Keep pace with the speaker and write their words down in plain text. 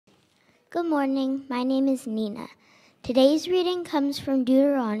Good morning. My name is Nina. Today's reading comes from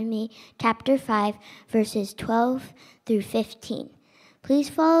Deuteronomy chapter 5, verses 12 through 15. Please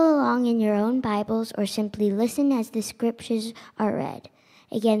follow along in your own Bibles or simply listen as the scriptures are read.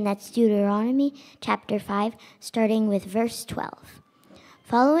 Again, that's Deuteronomy chapter 5, starting with verse 12.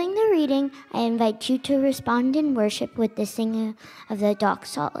 Following the reading, I invite you to respond in worship with the singing of the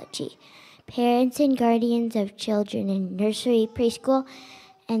doxology. Parents and guardians of children in nursery, preschool,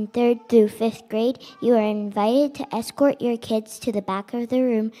 and 3rd through 5th grade, you are invited to escort your kids to the back of the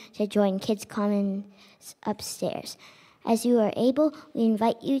room to join Kids Commons upstairs. As you are able, we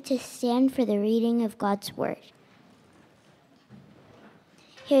invite you to stand for the reading of God's Word.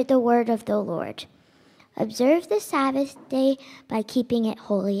 Hear the word of the Lord. Observe the Sabbath day by keeping it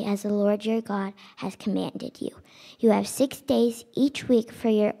holy, as the Lord your God has commanded you. You have 6 days each week for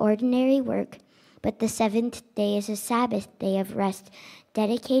your ordinary work, but the 7th day is a Sabbath day of rest,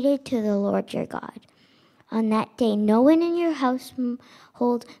 dedicated to the Lord your God. On that day, no one in your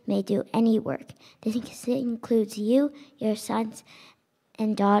household may do any work. This includes you, your sons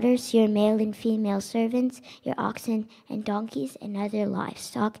and daughters, your male and female servants, your oxen and donkeys and other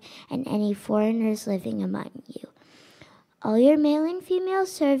livestock, and any foreigners living among you. All your male and female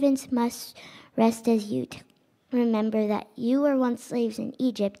servants must rest as you remember that you were once slaves in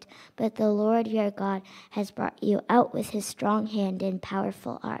Egypt, but the Lord your God has brought you out with his strong hand and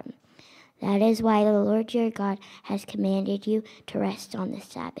powerful arm. That is why the Lord your God has commanded you to rest on the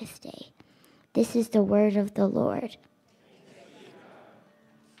Sabbath day. This is the word of the Lord.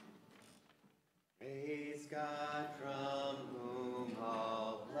 Praise God, from whom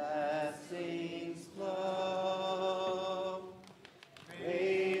all blessings flow.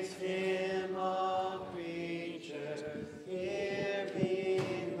 Praise him, all creatures here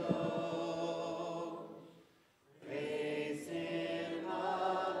below. Praise him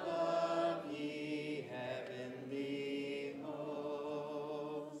above, ye heavenly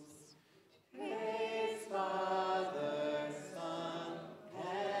hosts. Praise Father, Son,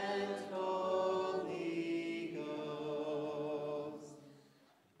 and Holy Ghost.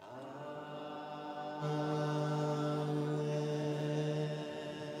 Amen.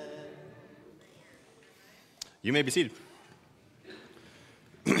 You may be seated.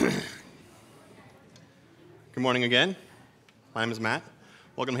 Good morning again. My name is Matt.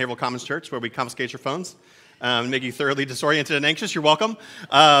 Welcome to Haverhill Commons Church, where we confiscate your phones and make you thoroughly disoriented and anxious. You're welcome.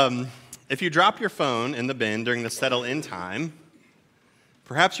 If you drop your phone in the bin during the settle-in time,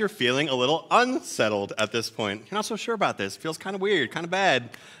 perhaps you're feeling a little unsettled at this point. You're not so sure about this. It feels kind of weird, kind of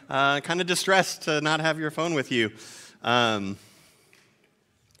bad, kind of distressed to not have your phone with you. We're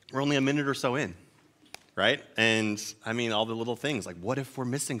only a minute or so in, right? And I mean, all the little things, like what if we're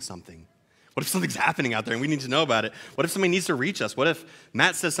missing something? What if something's happening out there and we need to know about it? What if somebody needs to reach us? What if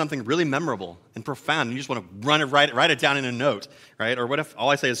Matt says something really memorable and profound and you just want to write it down in a note, right? Or what if all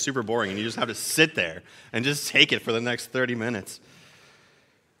I say is super boring and you just have to sit there and just take it for the next 30 minutes?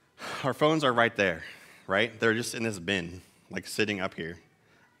 Our phones are right there, right? They're just in this bin, like sitting up here.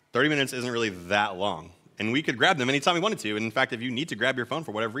 30 minutes isn't really that long. And we could grab them anytime we wanted to. And in fact, if you need to grab your phone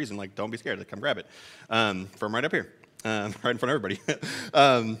for whatever reason, like don't be scared, like, come grab it from right up here, right in front of everybody.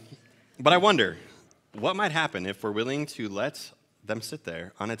 But I wonder, what might happen if we're willing to let them sit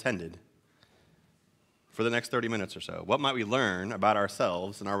there unattended for the next 30 minutes or so? What might we learn about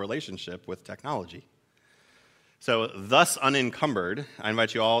ourselves and our relationship with technology? So, thus unencumbered, I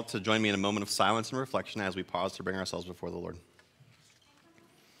invite you all to join me in a moment of silence and reflection as we pause to bring ourselves before the Lord.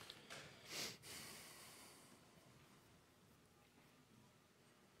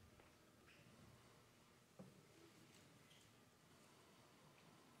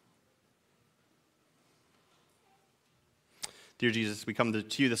 Dear Jesus, we come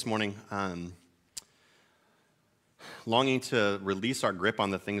to you this morning longing to release our grip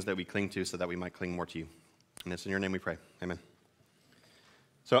on the things that we cling to so that we might cling more to you. And it's in your name we pray. Amen.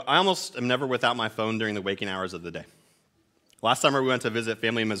 So I almost am never without my phone during the waking hours of the day. Last summer, we went to visit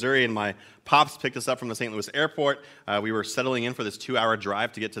family in Missouri, and my pops picked us up from the St. Louis airport. We were settling in for this 2-hour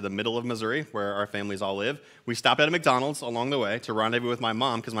drive to get to the middle of Missouri, where our families all live. We stopped at a McDonald's along the way to rendezvous with my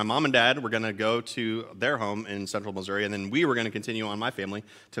mom, because my mom and dad were going to go to their home in central Missouri, and then we were going to continue on my family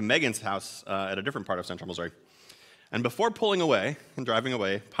to Megan's house at a different part of central Missouri. And before pulling away and driving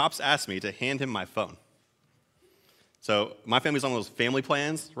away, Pops asked me to hand him my phone. So my family's on those family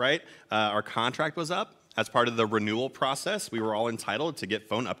plans, right? Our contract was up. As part of the renewal process, we were all entitled to get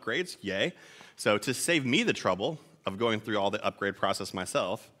phone upgrades, yay. So to save me the trouble of going through all the upgrade process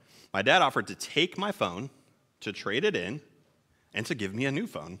myself, my dad offered to take my phone, to trade it in, and to give me a new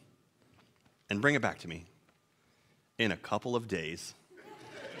phone and bring it back to me in a couple of days.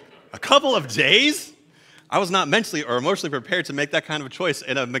 A couple of days? I was not mentally or emotionally prepared to make that kind of a choice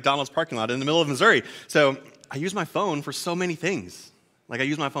in a McDonald's parking lot in the middle of Missouri. So I use my phone for so many things. I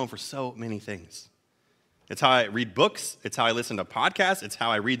use my phone for so many things. It's how I read books. It's how I listen to podcasts. It's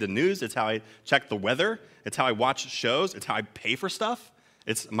how I read the news. It's how I check the weather. It's how I watch shows. It's how I pay for stuff.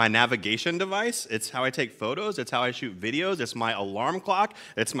 It's my navigation device. It's how I take photos. It's how I shoot videos. It's my alarm clock.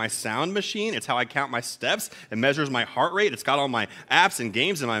 It's my sound machine. It's how I count my steps. It measures my heart rate. It's got all my apps and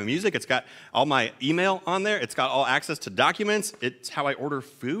games and my music. It's got all my email on there. It's got all access to documents. It's how I order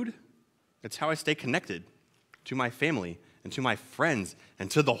food. It's how I stay connected to my family and to my friends and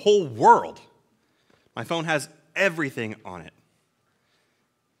to the whole world. My phone has everything on it.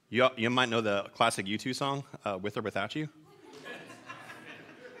 You might know the classic U2 song, With or Without You.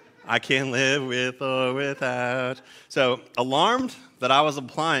 I can't live with or without. So, alarmed that I was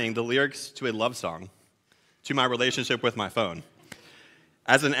applying the lyrics to a love song to my relationship with my phone.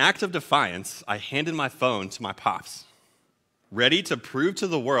 As an act of defiance, I handed my phone to my pops, ready to prove to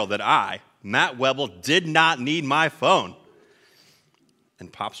the world that I, Matt Webble, did not need my phone.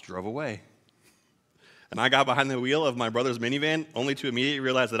 And Pops drove away. And I got behind the wheel of my brother's minivan, only to immediately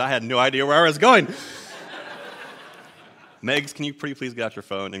realize that I had no idea where I was going. Megs, can you please get out your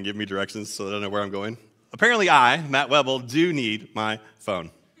phone and give me directions so that I know where I'm going? Apparently I, Matt Webble, do need my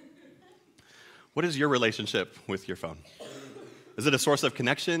phone. What is your relationship with your phone? Is it a source of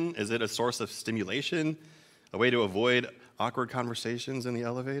connection? Is it a source of stimulation? A way to avoid awkward conversations in the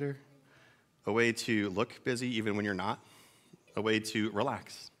elevator? A way to look busy even when you're not? A way to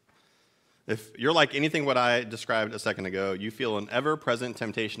relax? If you're like anything what I described a second ago, you feel an ever-present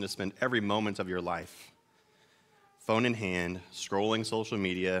temptation to spend every moment of your life, phone in hand, scrolling social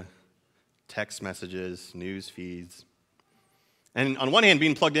media, text messages, news feeds. And on one hand,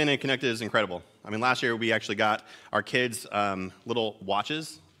 being plugged in and connected is incredible. I mean, last year we actually got our kids little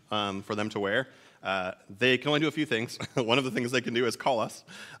watches for them to wear. They can only do a few things. One of the things they can do is call us.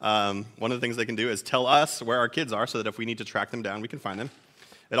 One of the things they can do is tell us where our kids are so that if we need to track them down, we can find them.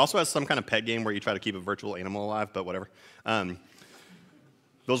 It also has some kind of pet game where you try to keep a virtual animal alive, but whatever.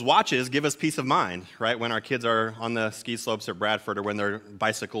 Those watches give us peace of mind, right, when our kids are on the ski slopes at Bradford or when they're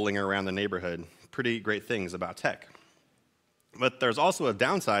bicycling around the neighborhood. Pretty great things about tech. But there's also a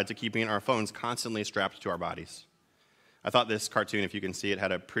downside to keeping our phones constantly strapped to our bodies. I thought this cartoon, if you can see it,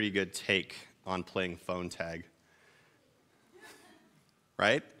 had a pretty good take on playing phone tag.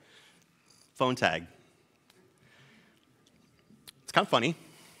 Right? Phone tag. It's kind of funny.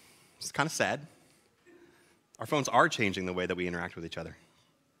 It's kind of sad. Our phones are changing the way that we interact with each other.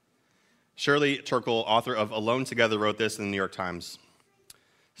 Shirley Turkle, author of Alone Together, wrote this in the New York Times.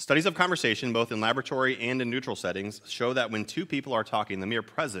 Studies of conversation, both in laboratory and in neutral settings, show that when two people are talking, the mere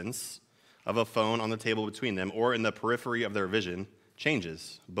presence of a phone on the table between them or in the periphery of their vision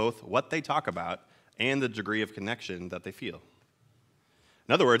changes both what they talk about and the degree of connection that they feel.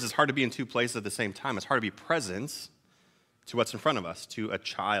 In other words, it's hard to be in two places at the same time. It's hard to be present to what's in front of us, to a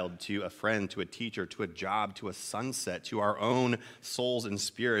child, to a friend, to a teacher, to a job, to a sunset, to our own souls and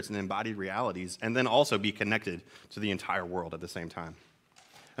spirits and embodied realities, and then also be connected to the entire world at the same time.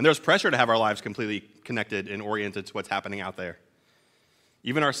 And there's pressure to have our lives completely connected and oriented to what's happening out there.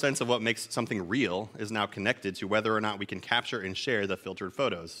 Even our sense of what makes something real is now connected to whether or not we can capture and share the filtered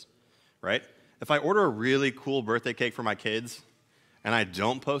photos, right? If I order a really cool birthday cake for my kids and I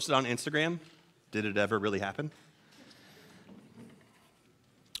don't post it on Instagram, did it ever really happen?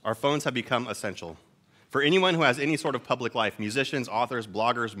 Our phones have become essential. For anyone who has any sort of public life, musicians, authors,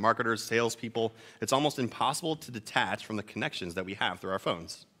 bloggers, marketers, salespeople, it's almost impossible to detach from the connections that we have through our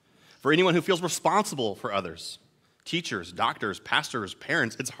phones. For anyone who feels responsible for others, teachers, doctors, pastors,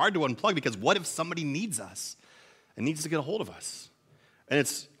 parents, it's hard to unplug because what if somebody needs us and needs to get a hold of us? And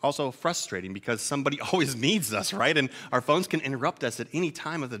it's also frustrating because somebody always needs us, right? And our phones can interrupt us at any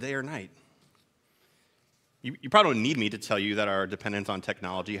time of the day or night. You probably don't need me to tell you that our dependence on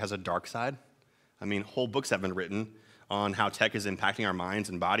technology has a dark side. I mean, whole books have been written on how tech is impacting our minds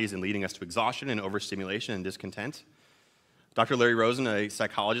and bodies and leading us to exhaustion and overstimulation and discontent. Dr. Larry Rosen, a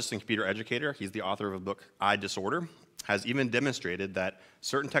psychologist and computer educator, he's the author of a book, I, Disorder, has even demonstrated that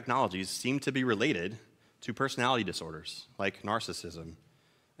certain technologies seem to be related to personality disorders like narcissism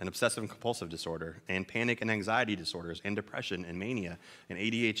and obsessive compulsive disorder and panic and anxiety disorders and depression and mania and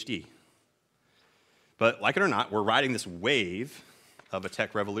ADHD. But like it or not, we're riding this wave of a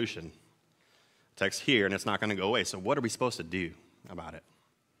tech revolution. Tech's here, and it's not going to go away. So what are we supposed to do about it?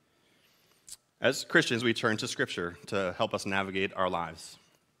 As Christians, we turn to Scripture to help us navigate our lives.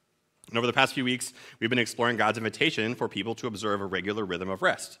 And over the past few weeks, we've been exploring God's invitation for people to observe a regular rhythm of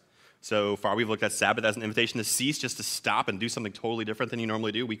rest. So far, we've looked at Sabbath as an invitation to cease, just to stop and do something totally different than you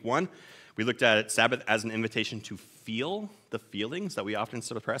normally do. Week 1, we looked at Sabbath as an invitation to feel the feelings that we often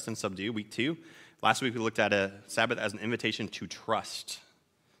suppress and subdue. Week 2, last week we looked at a Sabbath as an invitation to trust,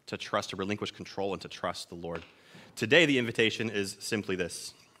 to relinquish control and to trust the Lord. Today, the invitation is simply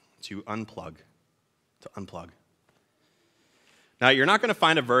this, to unplug, Now, you're not going to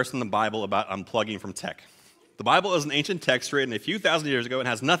find a verse in the Bible about unplugging from tech. The Bible is an ancient text written a few thousand years ago and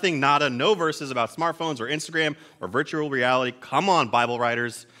has nothing, nada, no verses about smartphones or Instagram or virtual reality. Come on, Bible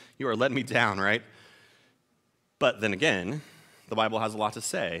writers. You are letting me down, right? But then again, the Bible has a lot to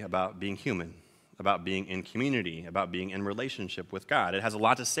say about being human, about being in community, about being in relationship with God. It has a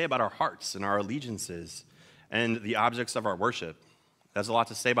lot to say about our hearts and our allegiances and the objects of our worship. It has a lot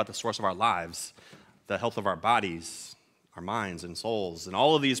to say about the source of our lives, the health of our bodies, our minds and souls. And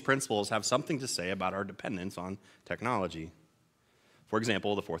all of these principles have something to say about our dependence on technology. For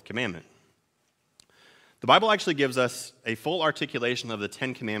example, the fourth commandment. The Bible actually gives us a full articulation of the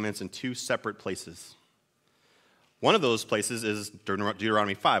 10 commandments in 2 separate places. One of those places is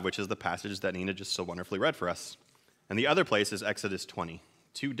Deuteronomy 5, which is the passage that Nina just so wonderfully read for us. And the other place is Exodus 20,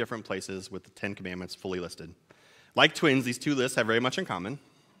 2 different places with the 10 commandments fully listed. Like twins, these 2 lists have very much in common.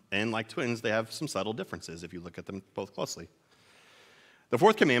 And like twins, they have some subtle differences if you look at them both closely. The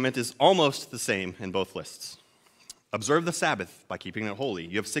fourth commandment is almost the same in both lists. Observe the Sabbath by keeping it holy.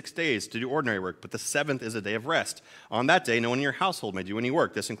 You have 6 days to do ordinary work, but the 7th is a day of rest. On that day, no one in your household may do any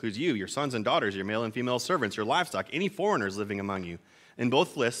work. This includes you, your sons and daughters, your male and female servants, your livestock, any foreigners living among you. In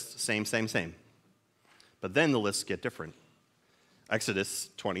both lists, same. But then the lists get different.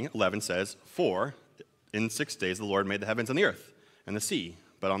 Exodus 20:11 says, "For in 6 days the Lord made the heavens and the earth and the sea.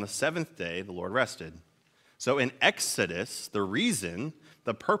 But on the 7th day, the Lord rested." So in Exodus, the reason,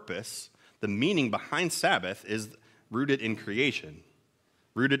 the purpose, the meaning behind Sabbath is rooted in creation,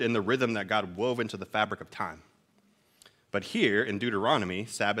 rooted in the rhythm that God wove into the fabric of time. But here in Deuteronomy,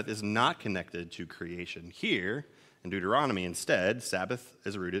 Sabbath is not connected to creation. Here in Deuteronomy, instead, Sabbath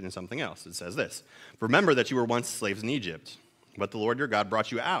is rooted in something else. It says this, "Remember that you were once slaves in Egypt, but the Lord your God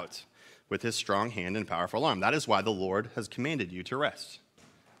brought you out with his strong hand and powerful arm. That is why the Lord has commanded you to rest."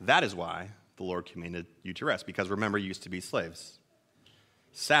 That is why the Lord commanded you to rest, because remember, you used to be slaves.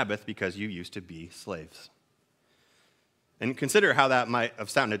 Sabbath, because you used to be slaves. And consider how that might have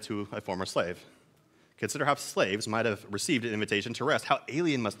sounded to a former slave. Consider how slaves might have received an invitation to rest. How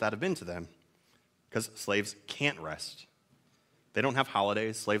alien must that have been to them? Because slaves can't rest. They don't have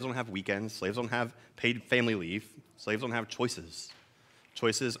holidays. Slaves don't have weekends. Slaves don't have paid family leave. Slaves don't have choices.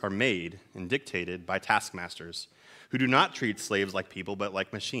 Choices are made and dictated by taskmasters who do not treat slaves like people, but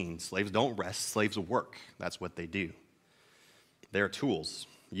like machines. Slaves don't rest, slaves work. That's what they do. They are tools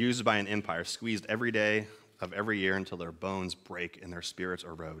used by an empire, squeezed every day of every year until their bones break and their spirits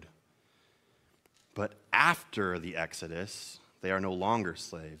erode. But after the Exodus, they are no longer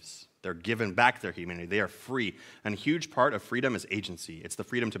slaves. They're given back their humanity. They are free. And a huge part of freedom is agency. It's the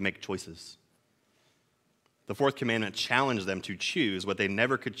freedom to make choices. The fourth commandment challenged them to choose what they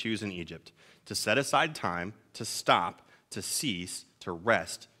never could choose in Egypt, to set aside time, to stop, to cease, to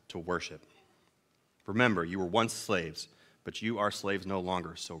rest, to worship. Remember, you were once slaves, but you are slaves no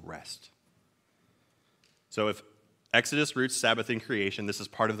longer, so rest. So if Exodus roots Sabbath in creation, this is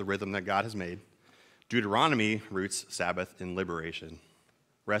part of the rhythm that God has made. Deuteronomy roots Sabbath in liberation.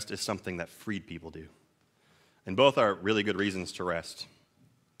 Rest is something that freed people do. And both are really good reasons to rest.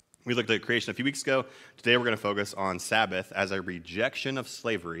 We looked at creation a few weeks ago. Today we're going to focus on Sabbath as a rejection of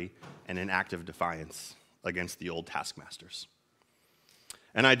slavery and an act of defiance against the old taskmasters.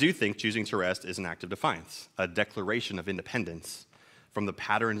 And I do think choosing to rest is an act of defiance, a declaration of independence from the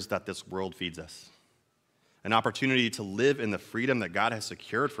patterns that this world feeds us, an opportunity to live in the freedom that God has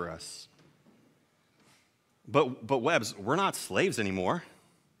secured for us. But Webbs, we're not slaves anymore.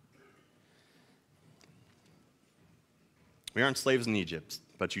 We aren't slaves in Egypt,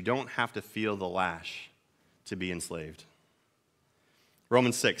 but you don't have to feel the lash to be enslaved.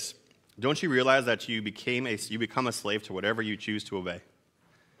 Romans 6, don't you realize that you become a slave to whatever you choose to obey?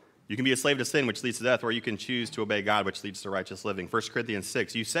 You can be a slave to sin, which leads to death, or you can choose to obey God, which leads to righteous living. 1 Corinthians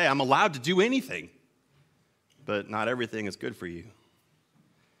 6, you say, I'm allowed to do anything, but not everything is good for you.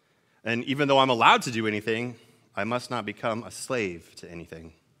 And even though I'm allowed to do anything, I must not become a slave to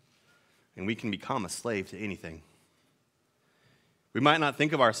anything. And we can become a slave to anything. We might not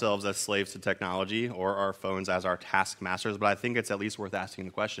think of ourselves as slaves to technology or our phones as our taskmasters, but I think it's at least worth asking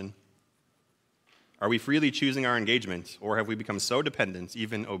the question. Are we freely choosing our engagement, or have we become so dependent,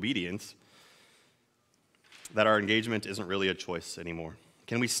 even obedient, that our engagement isn't really a choice anymore?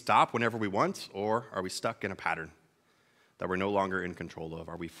 Can we stop whenever we want, or are we stuck in a pattern? that we're no longer in control of?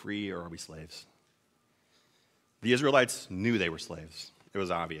 Are we free or are we slaves? The Israelites knew they were slaves. It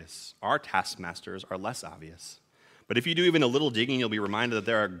was obvious. Our taskmasters are less obvious. But if you do even a little digging, you'll be reminded that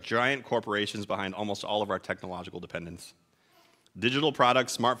there are giant corporations behind almost all of our technological dependence. Digital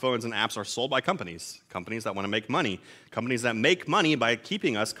products, smartphones, and apps are sold by companies that want to make money, companies that make money by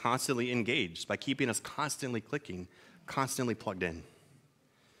keeping us constantly engaged, by keeping us constantly clicking, constantly plugged in.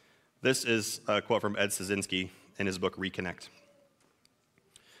 This is a quote from Ed Szynski in his book, Reconnect.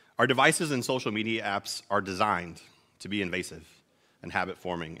 Our devices and social media apps are designed to be invasive and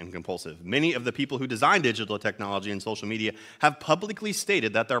habit-forming and compulsive. Many of the people who design digital technology and social media have publicly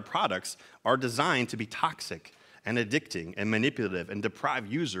stated that their products are designed to be toxic and addicting and manipulative and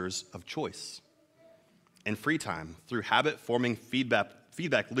deprive users of choice and free time through habit-forming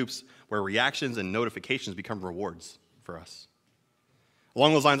feedback loops where reactions and notifications become rewards for us.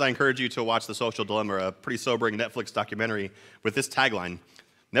 Along those lines, I encourage you to watch The Social Dilemma, a pretty sobering Netflix documentary with this tagline: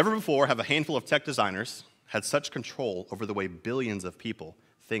 "Never before have a handful of tech designers had such control over the way billions of people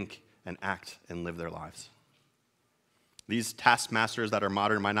think and act and live their lives." These taskmasters that are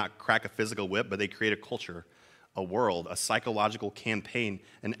modern might not crack a physical whip, but they create a culture, a world, a psychological campaign,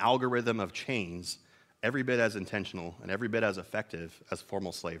 an algorithm of change, every bit as intentional and every bit as effective as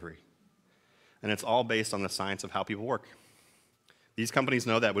formal slavery. And it's all based on the science of how people work. These companies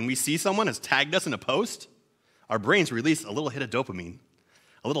know that when we see someone has tagged us in a post, our brains release a little hit of dopamine,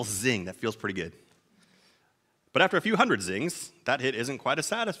 a little zing that feels pretty good. But after a few hundred zings, that hit isn't quite as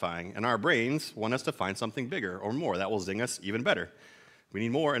satisfying, and our brains want us to find something bigger or more that will zing us even better. We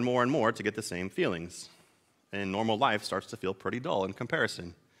need more and more and more to get the same feelings. And normal life starts to feel pretty dull in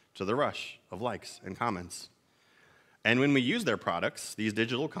comparison to the rush of likes and comments. And when we use their products, these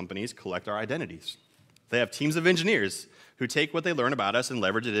digital companies collect our identities. They have teams of engineers who take what they learn about us and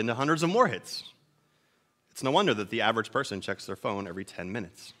leverage it into hundreds of more hits. It's no wonder that the average person checks their phone every 10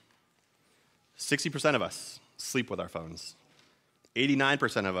 minutes. 60% of us sleep with our phones.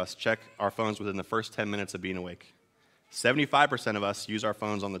 89% of us check our phones within the first 10 minutes of being awake. 75% of us use our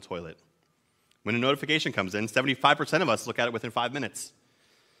phones on the toilet. When a notification comes in, 75% of us look at it within 5 minutes.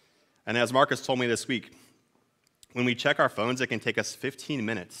 And as Marcus told me this week, when we check our phones, it can take us 15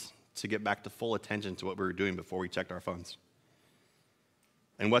 minutes to get back to full attention to what we were doing before we checked our phones.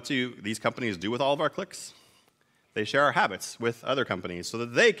 And what do these companies do with all of our clicks? They share our habits with other companies so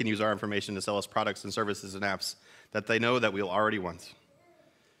that they can use our information to sell us products and services and apps that they know that we'll already want.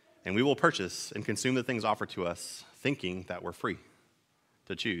 And we will purchase and consume the things offered to us, thinking that we're free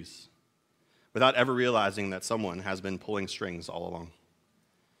to choose, without ever realizing that someone has been pulling strings all along.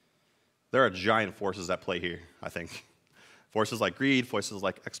 There are giant forces at play here, I think. Forces like greed, forces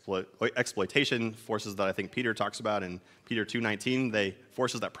like exploitation, forces that I think Peter talks about in Peter 2:19.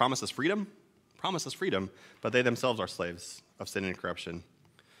 Forces that promise us freedom, but they themselves are slaves of sin and corruption.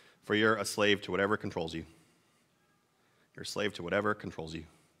 For you're a slave to whatever controls you. You're a slave to whatever controls you.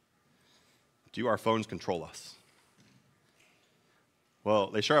 Do our phones control us? Well,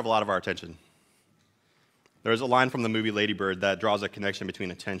 they sure have a lot of our attention. There's a line from the movie Lady Bird that draws a connection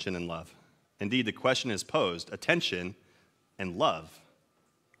between attention and love. Indeed, the question is posed: attention and love,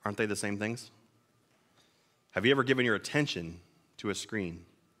 aren't they the same things? Have you ever given your attention to a screen,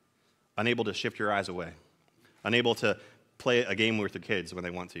 unable to shift your eyes away, unable to play a game with your kids when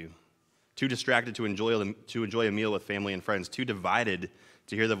they want to, too distracted to enjoy a meal with family and friends, too divided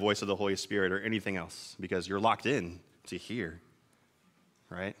to hear the voice of the Holy Spirit or anything else because you're locked in to hear,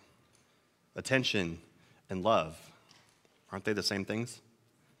 right? Attention and love, aren't they the same things?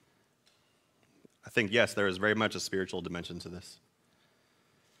 I think, yes, there is very much a spiritual dimension to this.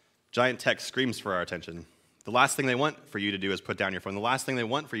 Giant tech screams for our attention. The last thing they want for you to do is put down your phone. The last thing they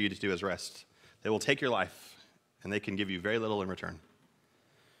want for you to do is rest. They will take your life, and they can give you very little in return.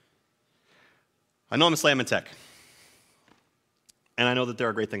 I know I'm a slam in tech, and I know that there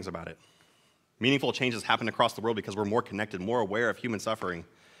are great things about it. Meaningful changes happen across the world because we're more connected, more aware of human suffering,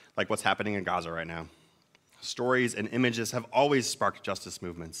 like what's happening in Gaza right now. Stories and images have always sparked justice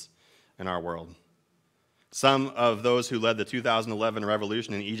movements in our world. Some of those who led the 2011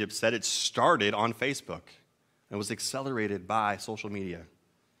 revolution in Egypt said it started on Facebook and was accelerated by social media.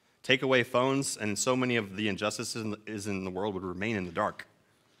 Take away phones, and so many of the injustices in the world would remain in the dark.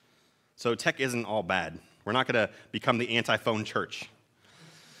 So tech isn't all bad. We're not going to become the anti-phone church.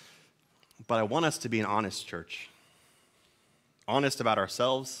 But I want us to be an honest church. Honest about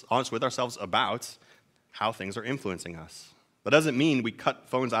ourselves, honest with ourselves about how things are influencing us. That doesn't mean we cut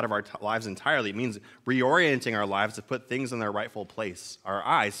phones out of our lives entirely. It means reorienting our lives to put things in their rightful place. Our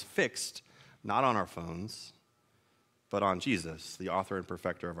eyes fixed not on our phones, but on Jesus, the author and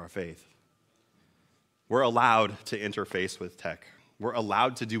perfecter of our faith. We're allowed to interface with tech. We're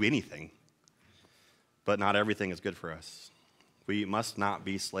allowed to do anything, but not everything is good for us. We must not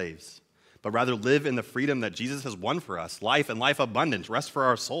be slaves, but rather live in the freedom that Jesus has won for us, life and life abundant, rest for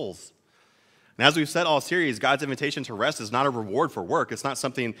our souls. And as we've said all series, God's invitation to rest is not a reward for work. It's not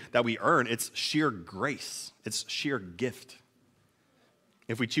something that we earn. It's sheer grace. It's sheer gift.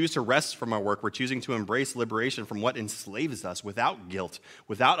 If we choose to rest from our work, we're choosing to embrace liberation from what enslaves us without guilt,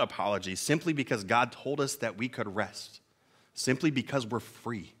 without apology, simply because God told us that we could rest, simply because we're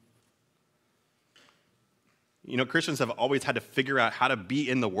free. You know, Christians have always had to figure out how to be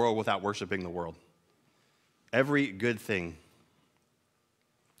in the world without worshiping the world. Every good thing,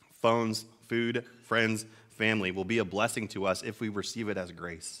 phones, food, friends, family, will be a blessing to us if we receive it as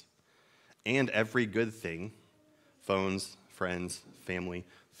grace. And every good thing, phones, friends, family,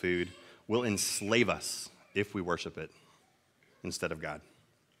 food, will enslave us if we worship it instead of God.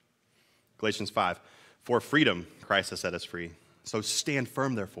 Galatians 5, for freedom Christ has set us free. So stand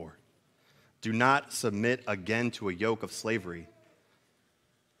firm, therefore. Do not submit again to a yoke of slavery.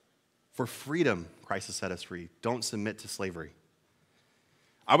 For freedom Christ has set us free. Don't submit to slavery.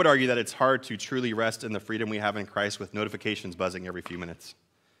 I would argue that it's hard to truly rest in the freedom we have in Christ with notifications buzzing every few minutes.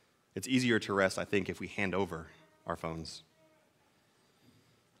 It's easier to rest, I think, if we hand over our phones.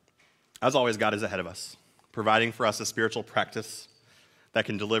 As always, God is ahead of us, providing for us a spiritual practice that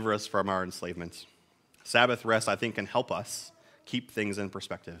can deliver us from our enslavement. Sabbath rest, I think, can help us keep things in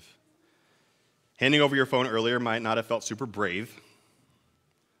perspective. Handing over your phone earlier might not have felt super brave,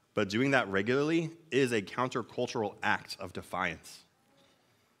 but doing that regularly is a countercultural act of defiance.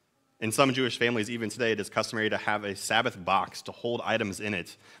 In some Jewish families, even today, it is customary to have a Sabbath box to hold items in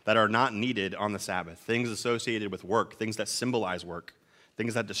it that are not needed on the Sabbath, things associated with work, things that symbolize work,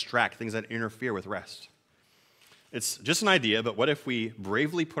 things that distract, things that interfere with rest. It's just an idea, but what if we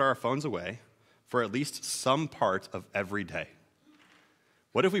bravely put our phones away for at least some part of every day?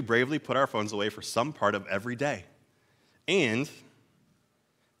 What if we bravely put our phones away for some part of every day and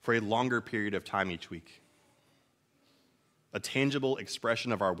for a longer period of time each week? A tangible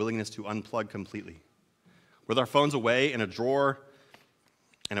expression of our willingness to unplug completely. With our phones away in a drawer,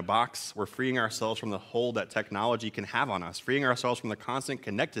 in a box, we're freeing ourselves from the hold that technology can have on us, freeing ourselves from the constant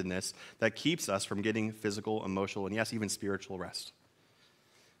connectedness that keeps us from getting physical, emotional, and yes, even spiritual rest.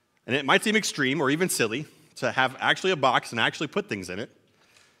 And it might seem extreme or even silly to have actually a box and actually put things in it.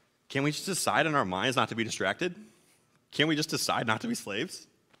 Can we just decide in our minds not to be distracted? Can't we just decide not to be slaves?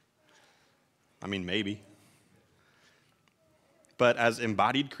 I mean, maybe. But as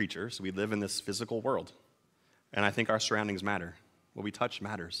embodied creatures, we live in this physical world. And I think our surroundings matter. What we touch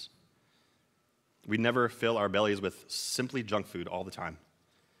matters. We never fill our bellies with simply junk food all the time.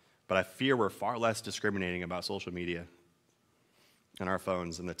 But I fear we're far less discriminating about social media and our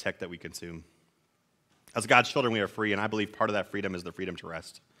phones and the tech that we consume. As God's children, we are free, and I believe part of that freedom is the freedom to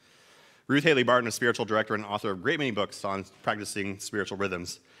rest. Ruth Haley Barton, a spiritual director and author of a great many books on practicing spiritual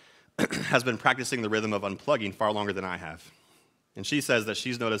rhythms, has been practicing the rhythm of unplugging far longer than I have. And she says that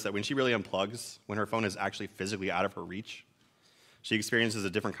she's noticed that when she really unplugs, when her phone is actually physically out of her reach, she experiences a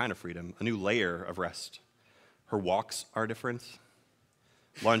different kind of freedom, a new layer of rest. Her walks are different.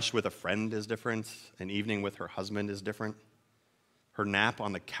 Lunch with a friend is different. An evening with her husband is different. Her nap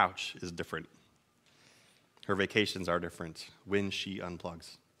on the couch is different. Her vacations are different when she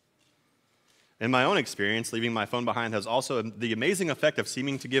unplugs. In my own experience, leaving my phone behind has also the amazing effect of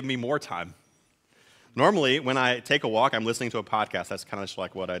seeming to give me more time. Normally, when I take a walk, I'm listening to a podcast. That's kind of just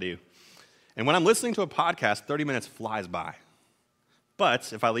like what I do. And when I'm listening to a podcast, 30 minutes flies by.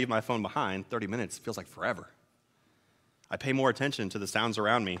 But if I leave my phone behind, 30 minutes feels like forever. I pay more attention to the sounds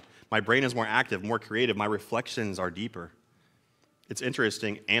around me. My brain is more active, more creative. My reflections are deeper. It's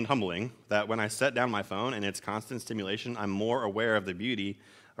interesting and humbling that when I set down my phone and its constant stimulation, I'm more aware of the beauty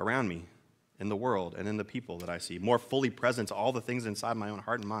around me, in the world, and in the people that I see, more fully present to all the things inside my own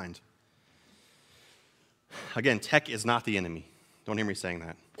heart and mind. Again, tech is not the enemy. Don't hear me saying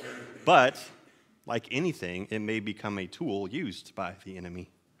that. But, like anything, it may become a tool used by the enemy.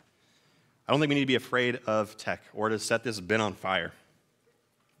 I don't think we need to be afraid of tech or to set this bin on fire.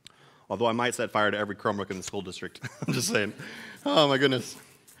 Although I might set fire to every Chromebook in the school district. I'm just saying. Oh, my goodness.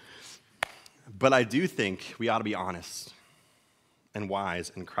 But I do think we ought to be honest and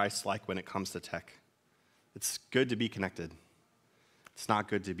wise and Christ-like when it comes to tech. It's good to be connected. It's not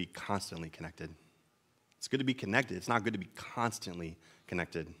good to be constantly connected. It's good to be connected. It's not good to be constantly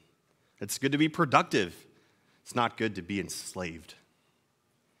connected. It's good to be productive. It's not good to be enslaved.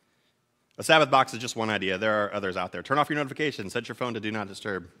 A Sabbath box is just one idea. There are others out there. Turn off your notifications. Set your phone to do not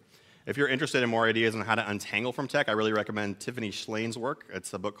disturb. If you're interested in more ideas on how to untangle from tech, I really recommend Tiffany Schlane's work.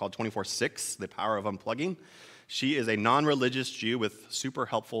 It's a book called 24/6, The Power of Unplugging. She is a non-religious Jew with super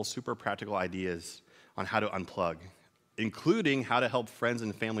helpful, super practical ideas on how to unplug, including how to help friends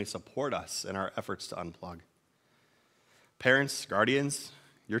and family support us in our efforts to unplug. Parents, guardians,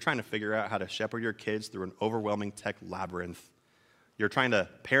 you're trying to figure out how to shepherd your kids through an overwhelming tech labyrinth. You're trying to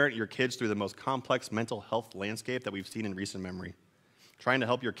parent your kids through the most complex mental health landscape that we've seen in recent memory. Trying to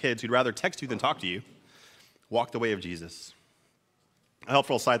help your kids, who'd rather text you than talk to you, walk the way of Jesus. A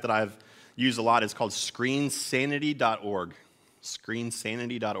helpful site that I've used a lot is called screensanity.org.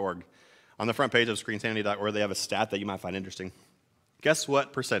 Screensanity.org. On the front page of screensanity.org, they have a stat that you might find interesting. Guess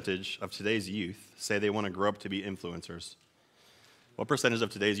what percentage of today's youth say they want to grow up to be influencers? What percentage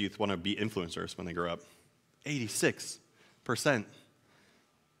of today's youth want to be influencers when they grow up? 86%.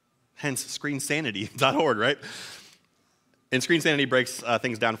 Hence, screensanity.org, right? And Screen Sanity breaks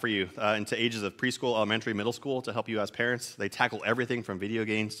things down for you into ages of preschool, elementary, middle school to help you as parents. They tackle everything from video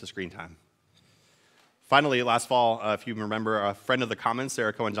games to screen time. Finally, last fall, if you remember, a friend of the Commons,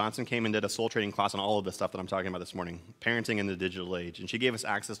 Sarah Cohen-Johnson, came and did a soul training class on all of the stuff that I'm talking about this morning, parenting in the digital age. And she gave us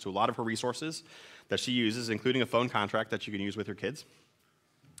access to a lot of her resources that she uses, including a phone contract that you can use with your kids,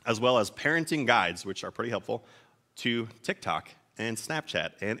 as well as parenting guides, which are pretty helpful, to TikTok and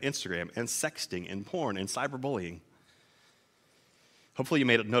Snapchat and Instagram and sexting and porn and cyberbullying. Hopefully you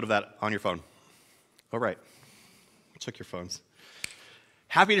made a note of that on your phone. All right. Took your phones.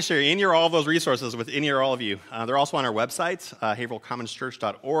 Happy to share any or all of those resources with any or all of you. They're also on our website,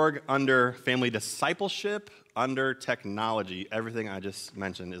 haverhillcommonschurch.org, under family discipleship, under technology. Everything I just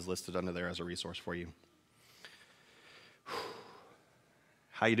mentioned is listed under there as a resource for you.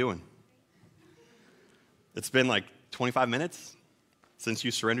 How you doing? It's been like 25 minutes since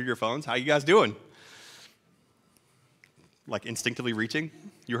you surrendered your phones. How you guys doing? Like instinctively reaching?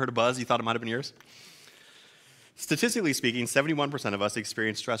 You heard a buzz, you thought it might have been yours? Statistically speaking, 71% of us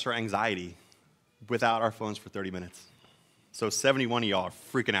experience stress or anxiety without our phones for 30 minutes. So 71 of y'all are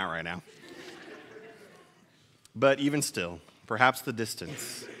freaking out right now. But even still, perhaps the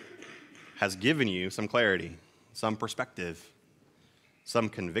distance has given you some clarity, some perspective, some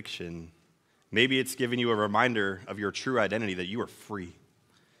conviction. Maybe it's given you a reminder of your true identity, that you are free,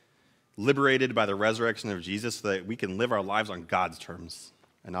 liberated by the resurrection of Jesus so that we can live our lives on God's terms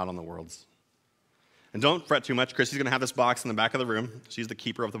and not on the world's. And don't fret too much. Christy's going to have this box in the back of the room. She's the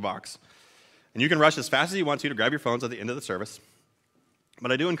keeper of the box. And you can rush as fast as you want to grab your phones at the end of the service.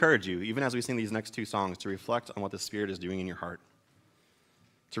 But I do encourage you, even as we sing these next two songs, to reflect on what the Spirit is doing in your heart,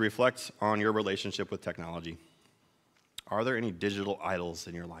 to reflect on your relationship with technology. Are there any digital idols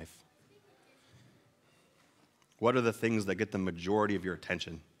in your life? What are the things that get the majority of your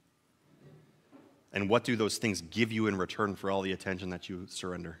attention? And what do those things give you in return for all the attention that you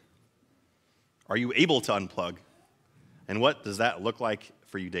surrender? Are you able to unplug? And what does that look like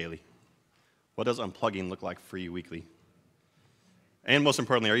for you daily? What does unplugging look like for you weekly? And most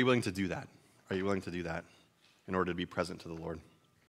importantly, are you willing to do that? Are you willing to do that in order to be present to the Lord?